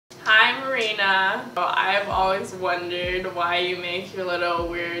Hi Mariena. I've always wondered why you make your little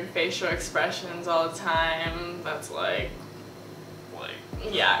weird facial expressions all the time. That's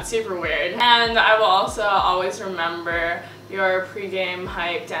yeah, super weird. And I will also always remember your pregame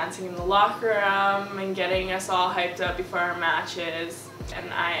hype, dancing in the locker room and getting us all hyped up before our matches. And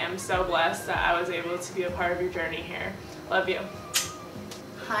I am so blessed that I was able to be a part of your journey here. Love you.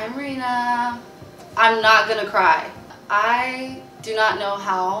 Hi Mariena. I'm not gonna cry. I do not know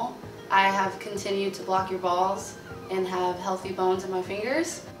how I have continued to block your balls and have healthy bones in my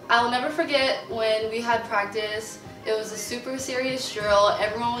fingers. I will never forget when we had practice. It was a super serious drill.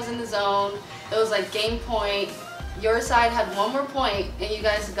 Everyone was in the zone. It was like game point. Your side had one more point and you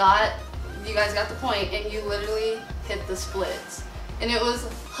guys got the point and you literally hit the splits. And it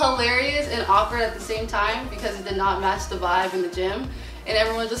was hilarious and awkward at the same time because it did not match the vibe in the gym. And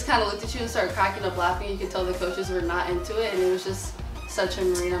everyone just kind of looked at you and started cracking up laughing. You could tell the coaches were not into it, and it was just such a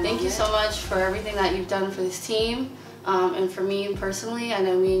Mariena moment. Thank you so much for everything that you've done for this team and for me personally. I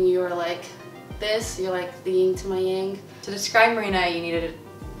know me and you are like this. You're like the yin to my yang. To describe Mariena, you needed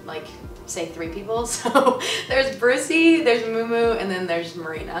to like say 3 people. So there's Brucey, there's Mumu, and then there's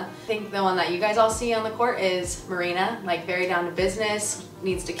Mariena. I think the one that you guys all see on the court is Mariena, like very down to business,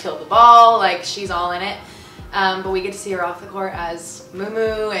 needs to kill the ball, like she's all in it. But we get to see her off the court as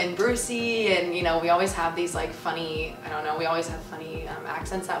Mumu and Brucey, and you know, we always have these like funny, I don't know, we always have funny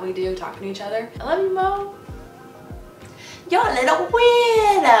accents that we do talking to each other. I love you, Mo. You're a little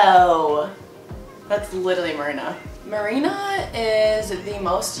weirdo. That's literally Mariena. Mariena is the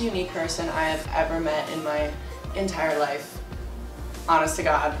most unique person I have ever met in my entire life. Honest to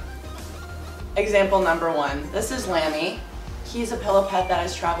God. Example number 1. This is Lammy. He's a pillow pet that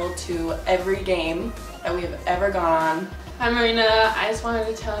has traveled to every game that we have ever gone on. Hi Mariena, I just wanted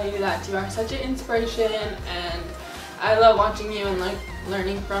to tell you that you are such an inspiration and I love watching you and like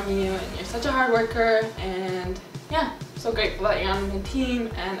learning from you, and you're such a hard worker, and yeah, so grateful that you're on the team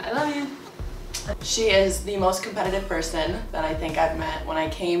and I love you. She is the most competitive person that I think I've met. When I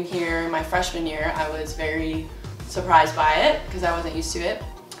came here my freshman year, I was very surprised by it because I wasn't used to it.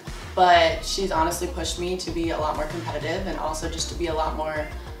 But she's honestly pushed me to be a lot more competitive and also just to be a lot more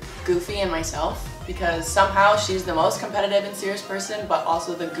goofy in myself, because somehow she's the most competitive and serious person but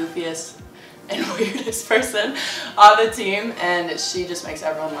also the goofiest and weirdest person on the team, and she just makes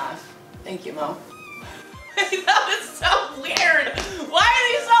everyone laugh. Thank you, Mo. That was so weird! Why are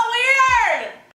these so